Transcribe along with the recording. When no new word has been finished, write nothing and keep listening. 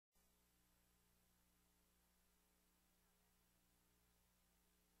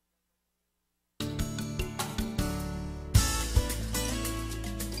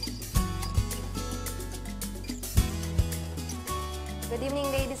Good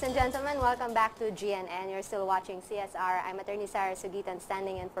evening, ladies and gentlemen. Welcome back to GNN. You're still watching CSR. I'm Attorney Sarah Sugitan,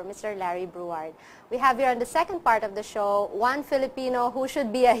 standing in for Mr. Larry Bruard. We have here on the second part of the show, one Filipino who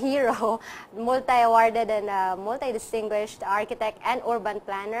should be a hero, multi-awarded and multi-distinguished architect and urban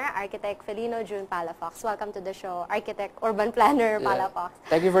planner, Architect Felino Jun Palafox. Welcome to the show, Architect, Urban Planner Palafox.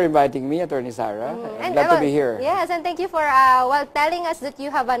 Thank you for inviting me, Attorney Sarah. I'm glad to be here. Yes, and thank you for telling us that you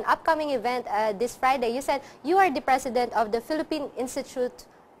have an upcoming event this Friday. You said you are the president of the Philippine Institute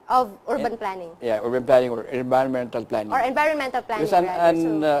of Urban Planning. Yeah, urban planning or environmental planning. Or environmental planning.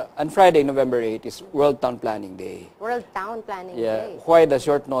 Because on Friday, November 8 is World Town Planning Day. World Town Planning Day. Quite a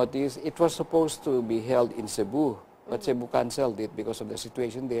short notice. It was supposed to be held in Cebu, but Cebu canceled it because of the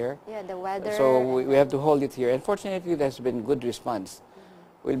situation there. Yeah, the weather. So we have to hold it here. And fortunately, there's been good response.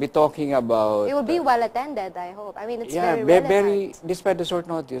 We'll be talking about... It will be well attended, I hope. I mean, it's very relevant. Despite the short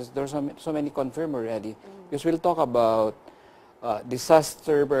notice, there's so many confirmed already. Because we'll talk about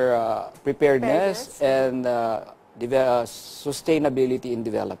disaster preparedness and sustainability in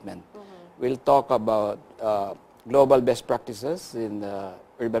development. We'll talk about global best practices in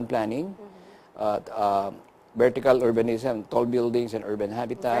urban planning, vertical urbanism, tall buildings and urban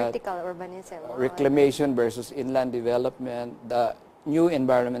habitat, vertical urbanism, reclamation versus inland development, the new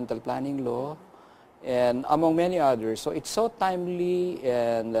environmental planning law, and among many others. So it's so timely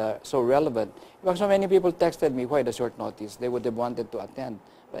and so relevant. Because so many people texted me quite a short notice. They would have wanted to attend.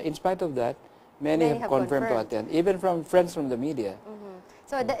 But in spite of that, many have confirmed to attend, even from friends from the media.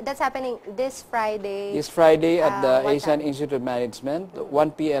 So that's happening this Friday? This Friday at the Asian Institute of Management,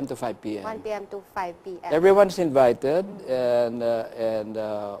 1 p.m. to 5 p.m. 1 p.m. to 5 p.m. Everyone's invited, and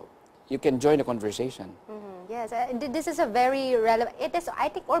you can join the conversation. Yes, this is a very relevant. It is. I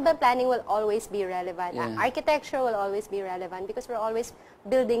think urban planning will always be relevant. Architecture will always be relevant because we're always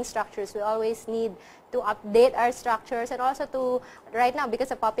building structures. We always need to update our structures, and also to right now because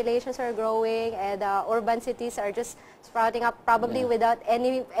the populations are growing and urban cities are just sprouting up probably without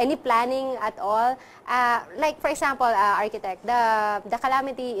any planning at all. Like for example, architect, the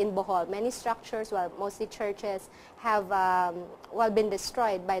calamity in Bohol, many structures, well, mostly churches, have been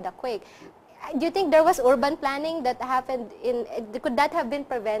destroyed by the quake. Do you think there was urban planning that happened could that have been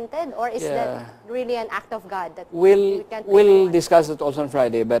prevented, or is that really an act of God? That we'll discuss it also on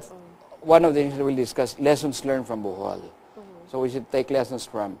Friday, but one of the things we'll discuss, lessons learned from Bohol. So we should take lessons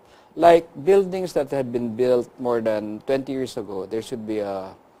from, like buildings that have been built more than 20 years ago, there should be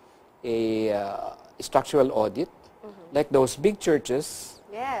a structural audit. Like those big churches,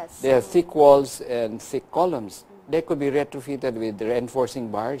 they have thick walls and thick columns. They could be retrofitted with reinforcing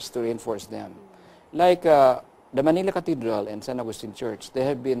bars to reinforce them. Like the Manila Cathedral and San Agustin Church, they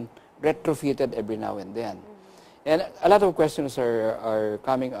have been retrofitted every now and then. And a lot of questions are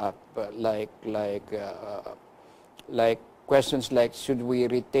coming up, like questions like, should we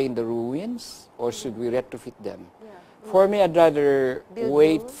retain the ruins or should we retrofit them? For me, I'd rather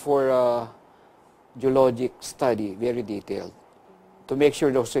wait for a geologic study, very detailed, to make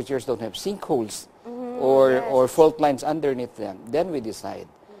sure those structures don't have sinkholes or fault lines underneath them. Then we decide.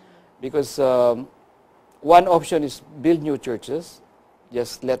 Because one option is build new churches,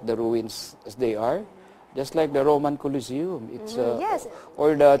 just let the ruins as they are, just like the Roman Colosseum. It's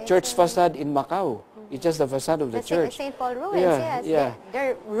or the church facade in Macau. It's just the facade of the church. St. Paul ruins,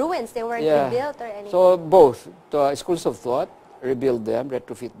 They're ruins, they weren't rebuilt or anything. So both, schools of thought, rebuild them,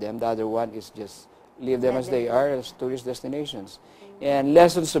 retrofit them. The other one is just leave them as they are as tourist destinations. And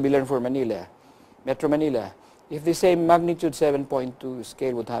lessons to be learned for Manila. Metro Manila. If the same magnitude 7.2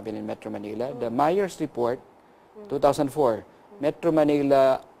 scale would happen in Metro Manila, the Myers report, 2004, Metro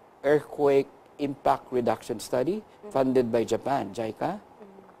Manila Earthquake Impact Reduction Study, funded by Japan, JICA,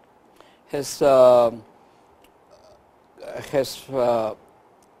 has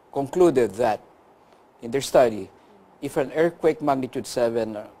concluded that in their study, if an earthquake magnitude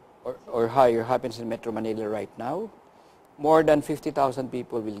 7 or higher happens in Metro Manila right now, more than 50,000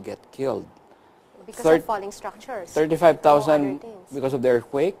 people will get killed. Because of falling structures. 35,000 because of the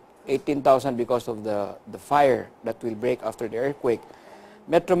earthquake, 18,000 because of the fire that will break after the earthquake.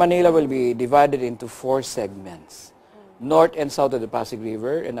 Metro Manila will be divided into 4 segments. North and south of the Pasig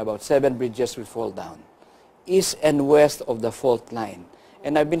River, and about 7 bridges will fall down. East and west of the fault line.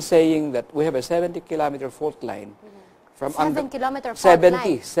 And I've been saying that we have a 70-kilometer fault line. From 7-kilometer fault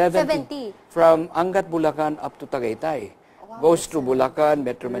line? 70. From Angat, Bulacan up to Tagaytay. Goes through Bulacan,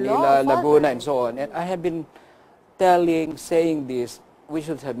 Metro Manila, Laguna, and so on. And I have been saying this, we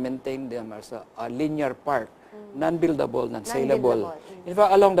should have maintained them as a linear park, non-buildable, non-saleable. In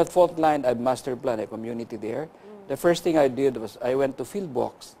fact, along that fault line, I've master planned a community there. The first thing I did was I went to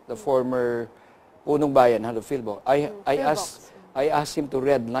Philbox, the former Punong Bayan, had a Philbox. I I asked him to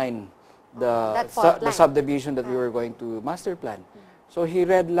redline the line. subdivision that we were going to master plan. So he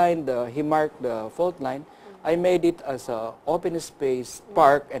redlined, he marked the fault line. I made it as a open space,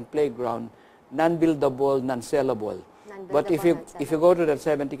 park and playground, non-buildable, non-sellable. But if you go to that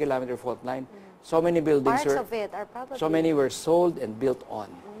 70-kilometer fault line, so many buildings parts of it are probably so many were sold and built on.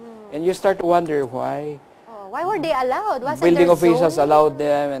 And you start to wonder why. Why were they allowed? Wasn't building there officials zoning? allowed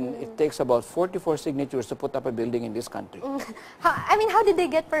them, and it takes about 44 signatures to put up a building in this country. How did they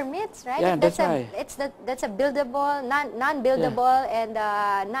get permits, right? Yeah, That's that's a buildable, non-buildable, and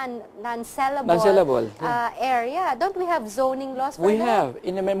non-sellable area. Don't we have zoning laws for that? We have.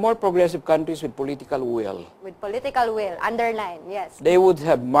 In the more progressive countries with political will. With political will, underline, yes. They would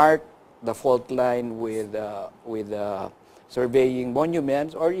have marked the fault line with surveying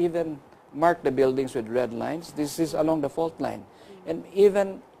monuments, or even mark the buildings with red lines. This is along the fault line. And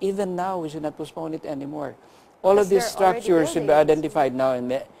even now, we should not postpone it anymore. All of these structures should be identified now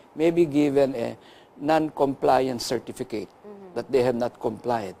and maybe given a non-compliance certificate that they have not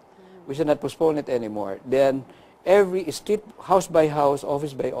complied. We should not postpone it anymore. Then every street, house by house,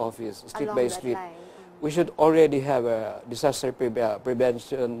 office by office, street by street, we should already have a disaster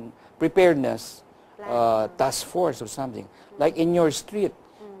preparedness task force or something. Like in your street,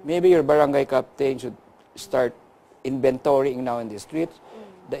 maybe your barangay captain should start inventorying now in the streets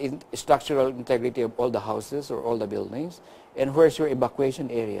the structural integrity of all the houses or all the buildings, and where's your evacuation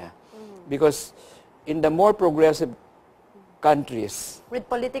area. Because in the more progressive countries, with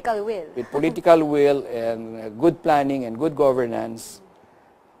political will and good planning and good governance,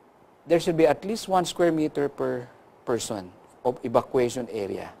 there should be at least 1 square meter per person of evacuation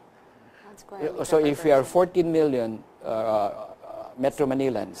area. So if we are 14 million Metro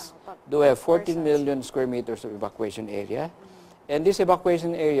Manilans, do have 14 million square meters of evacuation area, and these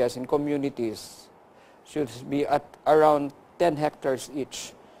evacuation areas in communities should be at around 10 hectares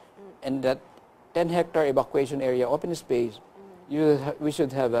each, and that 10-hectare evacuation area, open space, we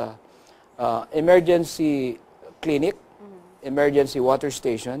should have a emergency clinic, emergency water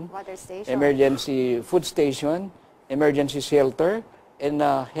station, emergency food station, emergency shelter, and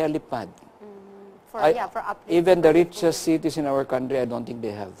a helipad. Even the richest cities in our country, I don't think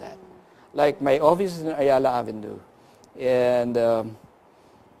they have that. Like my office is in Ayala Avenue, and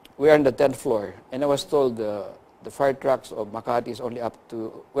we are on the 10th floor, and I was told the fire trucks of Makati is only up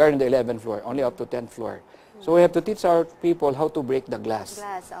to, we are in the 11th floor, only up to 10th floor. So we have to teach our people how to break the glass.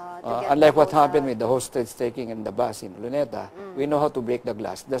 Unlike what happened with the hostage taking in the bus in Luneta, we know how to break the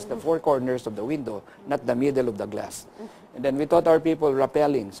glass. That's the 4 corners of the window, not the middle of the glass. And then we taught our people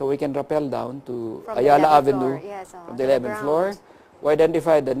rappelling, so we can rappel down to Ayala Avenue from the 11th floor. We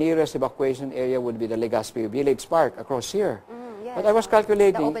identified the nearest evacuation area would be the Legazpi Village Park across here. But I was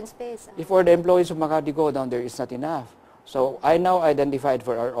calculating, the open space. If for the employees of Makati go down there, it's not enough. So I now identified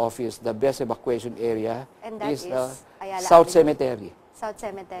for our office the best evacuation area is South Cemetery. South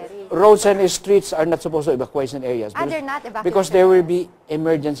Cemetery. Roads and streets are not supposed to evacuation areas. They're not evacuation because there will be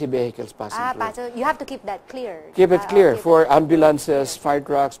emergency vehicles passing through. So you have to keep that clear. Keep it clear for ambulances, fire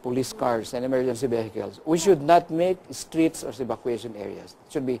trucks, police cars, and emergency vehicles. We should not make streets as evacuation areas.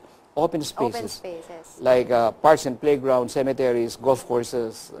 It should be open spaces. Like parks and playgrounds, cemeteries, golf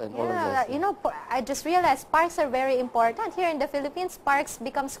courses, and all of that. You know, I just realized parks are very important. Here in the Philippines, parks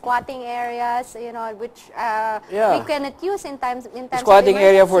become squatting areas, you know, which we cannot use in times of squatting emergency.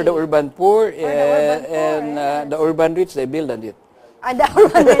 area for the urban poor, and the urban rich, they build on it. The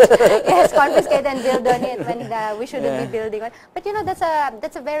urban rich, yes, confiscate and build on it when we shouldn't be building on. But you know, that's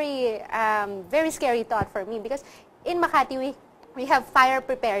a very very scary thought for me, because in Makati we have fire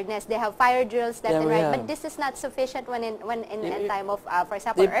preparedness. They have fire drills left and right, but this is not sufficient when in time of, for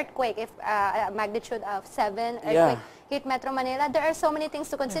example, earthquake. If a magnitude of 7 earthquake hit Metro Manila, there are so many things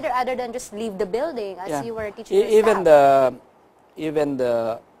to consider other than just leave the building, as you were teaching your staff. Even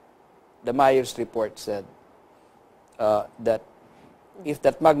the mayor's report said that if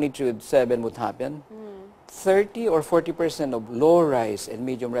that magnitude 7 would happen, 30 or 40% of low-rise and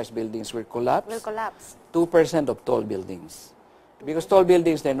medium-rise buildings will collapse. 2% of tall buildings. Because tall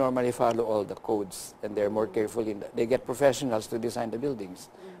buildings, they normally follow all the codes, and they're more careful. They get professionals to design the buildings.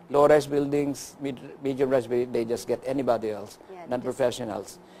 Low-rise buildings, medium-rise buildings, they just get anybody else,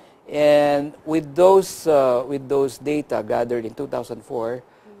 non-professionals. And with those data gathered in 2004,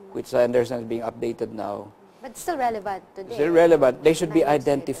 which I understand is being updated now, but still relevant today. Still relevant. They should be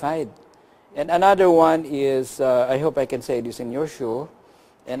identified. And another one is, I hope I can say this in your show,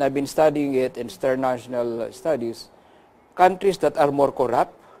 and I've been studying it in international studies. Countries that are more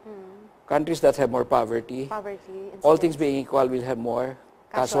corrupt, countries that have more poverty, all things being equal, will have more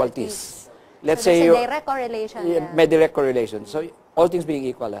casualties. let's so say there's a direct correlation there. May direct correlation. So all things being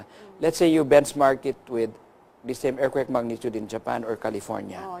equal, let's say you benchmark it with the same earthquake magnitude in Japan or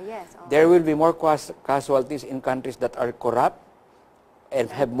California. Oh, yes. Oh. There will be more casualties in countries that are corrupt and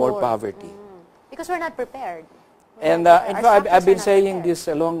have more poverty. Because we're not prepared. And in fact, I've been saying this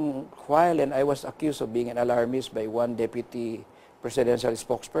a long while, and I was accused of being an alarmist by one deputy presidential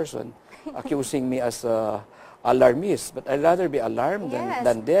spokesperson, accusing me as alarmist. But I'd rather be alarmed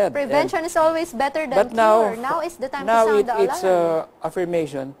than dead. Prevention is always better than cure. Now is the time to sound the alarm. Now it's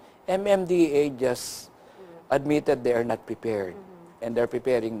affirmation. MMDA just admitted they are not prepared, and they're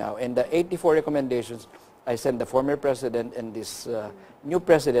preparing now. And the 84 recommendations, I sent the former president and this new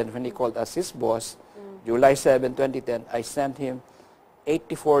president, when he called us his boss, July 7, 2010, I sent him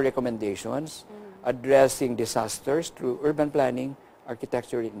 84 recommendations addressing disasters through urban planning,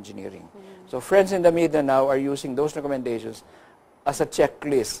 architecture, and engineering. So friends in the media now are using those recommendations as a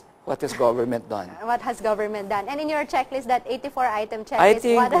checklist. What has government done? What has government done? And in your checklist, that 84-item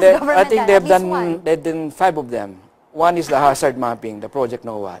checklist, what has government done? They've done 5 of them. One is the hazard mapping, the Project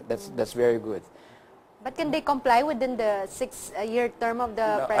NOAA. That's very good. But can they comply within the 6-year term of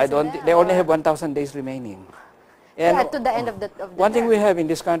the president? I don't. They only have 1,000 days remaining. And to the end of the one thing we have in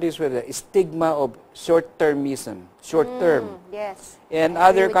this country is with the stigma of short-termism, short-term. Yes. And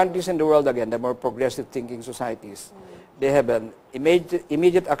other countries in the world, again, the more progressive thinking societies, they have an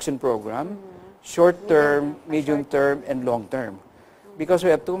immediate action program, short-term, medium-term, and long-term. Because we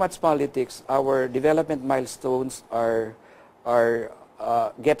have too much politics, our development milestones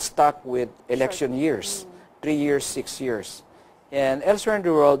get stuck with election years, 3 years, 6 years. And elsewhere in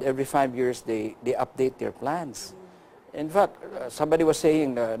the world, every 5 years, they update their plans. In fact, somebody was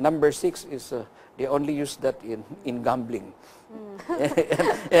saying number 6 is, they only use that in gambling.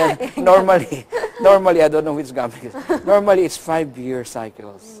 and normally, I don't know which gambling is. Normally, it's 5-year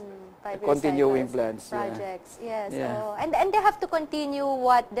cycles. Continuing plans. Projects, yes. Oh. And they have to continue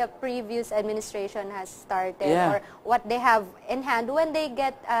what the previous administration has started or what they have in hand when they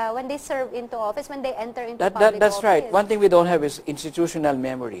get, when they serve into office, when they enter into public That's office. right. One thing we don't have is institutional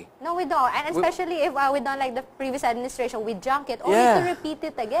memory. No, we don't. And especially if we don't like the previous administration, we junk it only to repeat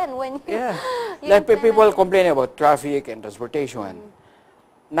it again when you like people complain about traffic and transportation.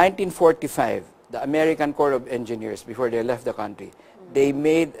 1945, the American Corps of Engineers, before they left the country, they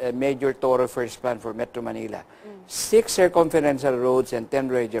made a major thoroughfares plan for Metro Manila. 6 circumferential roads and 10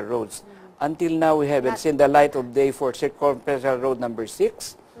 radial roads. Until now, we haven't seen the light of day for circumferential road number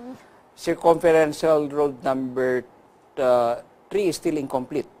 6. Circumferential road number 3 is still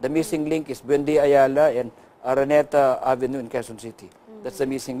incomplete. The missing link is Buendia Ayala and Araneta Avenue in Quezon City. That's the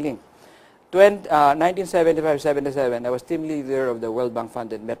missing link. 1975-77, I was team leader of the World Bank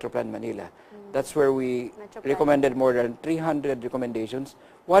funded Metro Plan Manila. That's where we recommended more than 300 recommendations,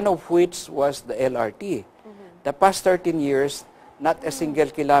 one of which was the LRT. The past 13 years, not a single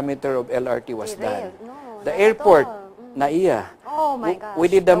kilometer of LRT was done. The airport, NAIA. Oh my gosh. We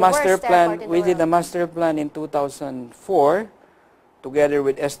did the master plan. We did the master plan in 2004, together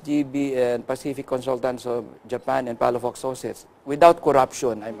with SGB and Pacific Consultants of Japan and Palafox Associates, without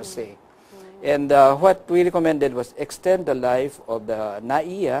corruption, I must say. And what we recommended was extend the life of the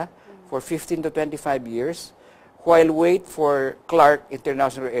NAIA for 15 to 25 years, while wait for Clark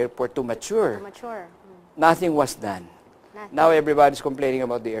International Airport to mature. Nothing was done. Now everybody's complaining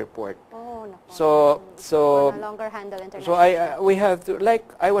about the airport. So no longer handle international. We have to, like,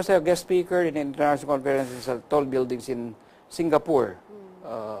 I was a guest speaker in international conferences at tall buildings in Singapore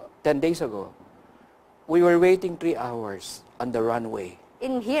 10 days ago. We were waiting 3 hours on the runway.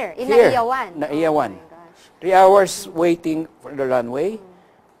 In NAIA 1? NAIA 1. 3 hours waiting for the runway.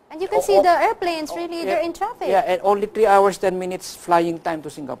 And you can see the airplanes, really, they're in traffic. Yeah, and only 3 hours, 10 minutes flying time to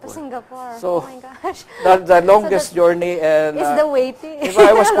Singapore. So, oh my gosh. The longest journey. And, is the waiting. If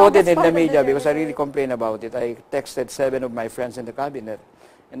I was quoted in the media because I really complained about it, I texted 7 of my friends in the cabinet,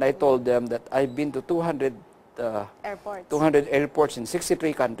 and I told them that I've been to 200 airports in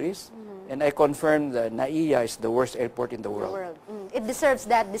 63 countries, and I confirmed that NAIA is the worst airport in the world. It deserves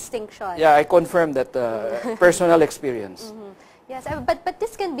that distinction. Yeah, I confirmed that personal experience. Yes, but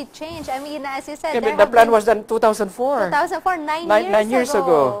this can be changed. I mean, as you said, the plan was done 2004. 2004, 9 years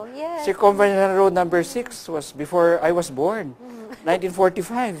ago. Yes. Circumferential road number 6 was before I was born,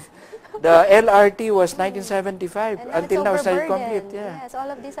 1945. The LRT was 1975. Until now, it's not complete. Yes, all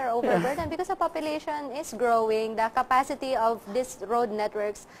of these are overburdened because the population is growing. The capacity of these road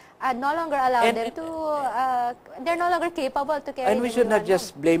networks no longer allow them to. They're no longer capable to carry. And we should not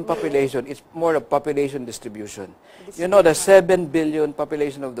just blame population. It's more of population distribution. You know, the 7 billion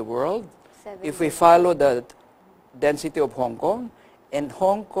population of the world. If we follow the density of Hong Kong, And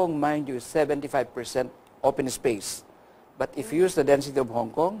Hong Kong, mind you, is 75% open space. But if you use the density of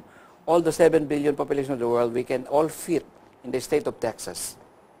Hong Kong, all the 7 billion population of the world, we can all fit in the state of Texas.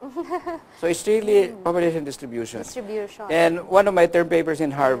 So it's really population distribution. And one of my term papers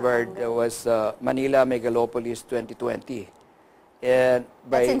in Harvard was Manila Megalopolis 2020. And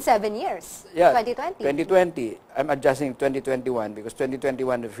that's in 7 years, yeah, 2020. 2020. I'm adjusting 2021 because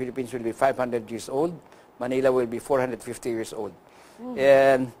 2021 the Philippines will be 500 years old. Manila will be 450 years old.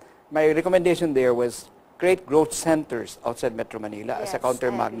 And my recommendation there was create growth centers outside Metro Manila as a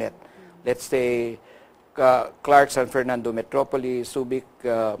counter magnet. Let's say Clark, San Fernando Metropolis, Subic,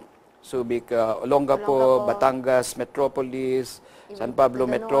 Olongapo, Batangas Metropolis, San Pablo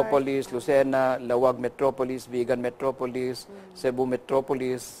Metropolis, Lucena, Lawag Metropolis, Vigan Metropolis, Cebu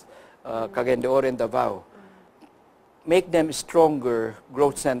Metropolis, Cagayan de Oro, and Davao. Make them stronger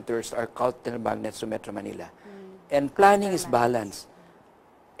growth centers or counter magnets to Metro Manila. And planning is balanced.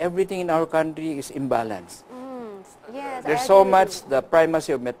 Everything in our country is imbalanced. Yes, there's so much the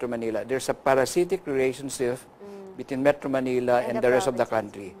primacy of Metro Manila. There's a parasitic relationship between Metro Manila and the rest of the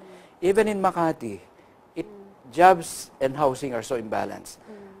country. Even in Makati, jobs and housing are so imbalanced.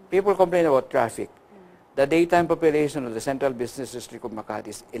 People complain about traffic. The daytime population of the central business district of Makati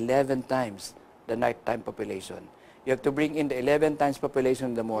is 11 times the nighttime population. You have to bring in the 11 times population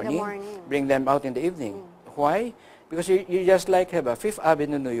in the morning, bring them out in the evening. Why? Because you just like have a Fifth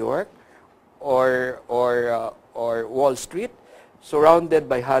Avenue, New York, or Wall Street, surrounded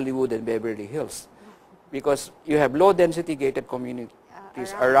by Hollywood and Beverly Hills, because you have low-density gated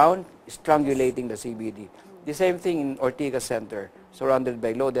communities around strangulating the CBD. The same thing in Ortigas Center, surrounded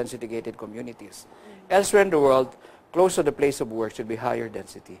by low-density gated communities. Elsewhere in the world, close to the place of work should be higher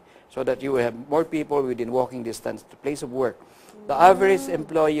density, so that you have more people within walking distance to the place of work. The average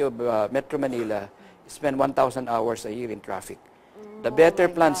employee of Metro Manila spend 1,000 hours a year in traffic. The better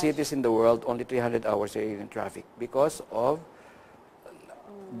planned cities in the world, only 300 hours a year in traffic because of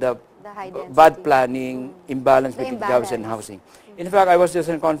the bad planning, imbalance between jobs and housing. In fact, I was just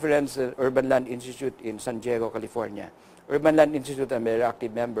in a conference at Urban Land Institute in San Diego, California. Urban Land Institute, I'm a very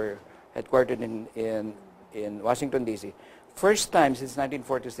active member, headquartered in Washington, D.C. First time since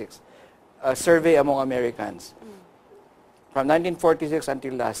 1946, a survey among Americans. From 1946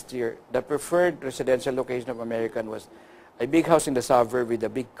 until last year, the preferred residential location of American was a big house in the suburb with a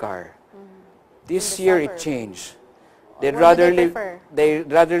big car. This year it changed. They'd rather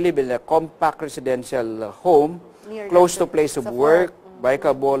live in a compact residential home, close to place of work,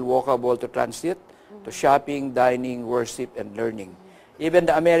 bikeable, walkable to transit, to shopping, dining, worship, and learning. Even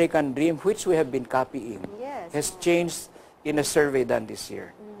the American dream, which we have been copying, has changed in a survey done this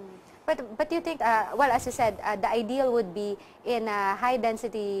year. But you think, well, as you said, the ideal would be in high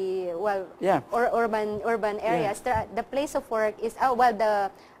density, or urban areas. The place of work is,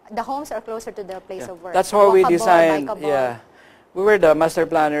 the homes are closer to the place of work. That's how we designed. We were the master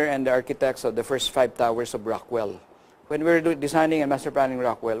planner and the architects of the first 5 towers of Rockwell. When we were designing and master planning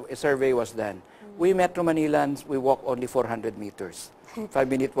Rockwell, a survey was done. We Metro Manilans, we walk only 400 meters.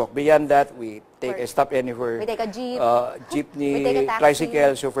 5-minute walk. Beyond that, we take a stop anywhere. We take a jeep. Jeepney,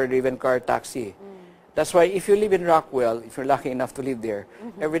 tricycle, chauffeur-driven car, taxi. That's why if you live in Rockwell, if you're lucky enough to live there,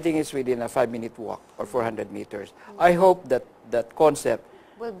 everything is within a 5-minute walk or 400 meters. I hope that that concept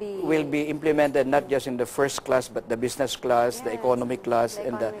will be implemented not just in the first class, but the business class, the economic class,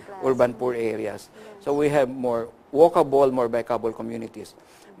 and the urban poor areas. So we have more walkable, more bikeable communities.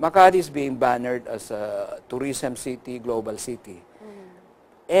 Makati is being bannered as a tourism city, global city.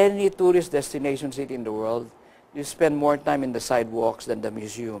 Any tourist destination city in the world, you spend more time in the sidewalks than the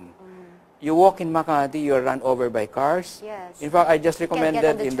museum. You walk in Makati, you're run over by cars. In fact, I just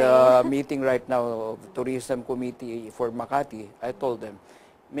recommended in the meeting right now of the tourism committee for Makati, I told them,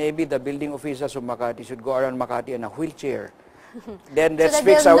 maybe the building officials of Makati should go around Makati in a wheelchair. Then let's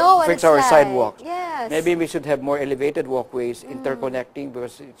fix our sidewalks. Maybe we should have more elevated walkways interconnecting,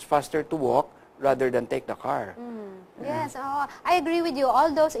 because it's faster to walk rather than take the car. Yes, I agree with you. All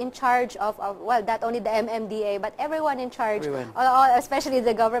those in charge of, well, not only the MMDA, but everyone in charge, especially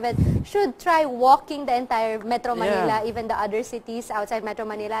the government, should try walking the entire Metro Manila, even the other cities outside Metro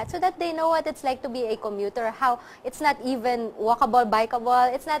Manila, so that they know what it's like to be a commuter, how it's not even walkable,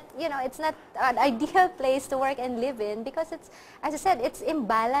 bikeable. It's not, it's not an ideal place to work and live in, because it's, as I said, it's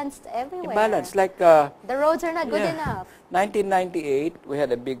imbalanced everywhere. Imbalanced, like the roads are not good enough. 1998, we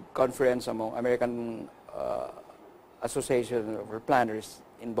had a big conference among American Association of Planners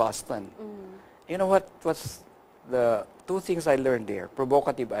in Boston. You know what was the 2 things I learned there,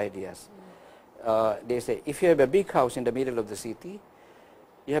 provocative ideas. They say, if you have a big house in the middle of the city,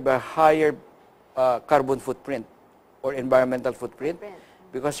 you have a higher carbon footprint or environmental footprint,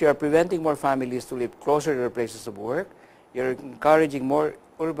 because you are preventing more families to live closer to their places of work. You're encouraging more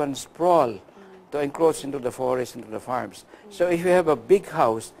urban sprawl to encroach into the forest, into the farms. So if you have a big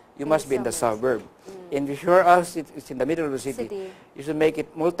house, you must be in the suburb. And if your house is in the middle of the city, you should make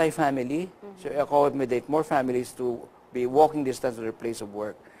it multi-family, so accommodate more families to be walking distance to their place of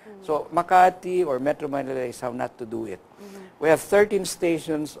work. So Makati or Metro Manila is how not to do it. We have 13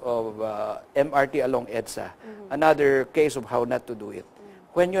 stations of MRT along EDSA, another case of how not to do it.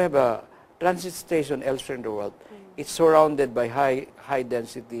 When you have a transit station elsewhere in the world, it's surrounded by high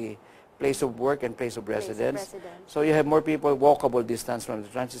density place of work and place of residence. So you have more people walkable distance from the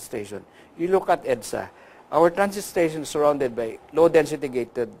transit station. You look at EDSA, our transit station is surrounded by low density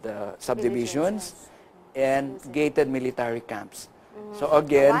gated subdivisions and gated military camps. So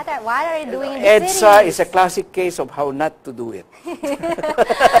again, what are you doing in the EDSA is a classic case of how not to do it.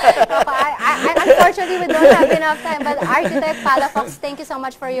 Unfortunately, we don't have enough time, but Architect Palafox, thank you so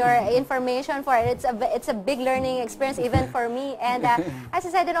much for your information. It's a big learning experience even for me. And as I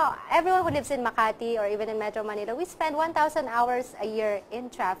said, you know, everyone who lives in Makati or even in Metro Manila, we spend 1,000 hours a year in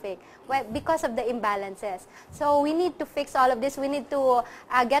traffic because of the imbalances. So we need to fix all of this. We need to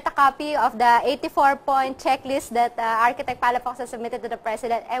get a copy of the 84-point checklist that Architect Palafox has submitted to the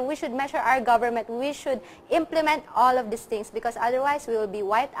President, and we should measure our government. We should implement all of these things, because otherwise we will be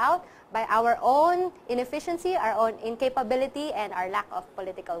wiped out by our own inefficiency, our own incapability, and our lack of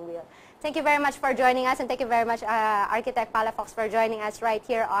political will. Thank you very much for joining us, and thank you very much, Architect Palafox, for joining us right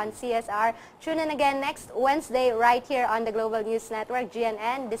here on CSR. Tune in again next Wednesday right here on the Global News Network,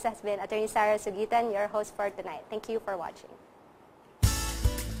 GNN. This has been Attorney Sarah Sugitan, your host for tonight. Thank you for watching.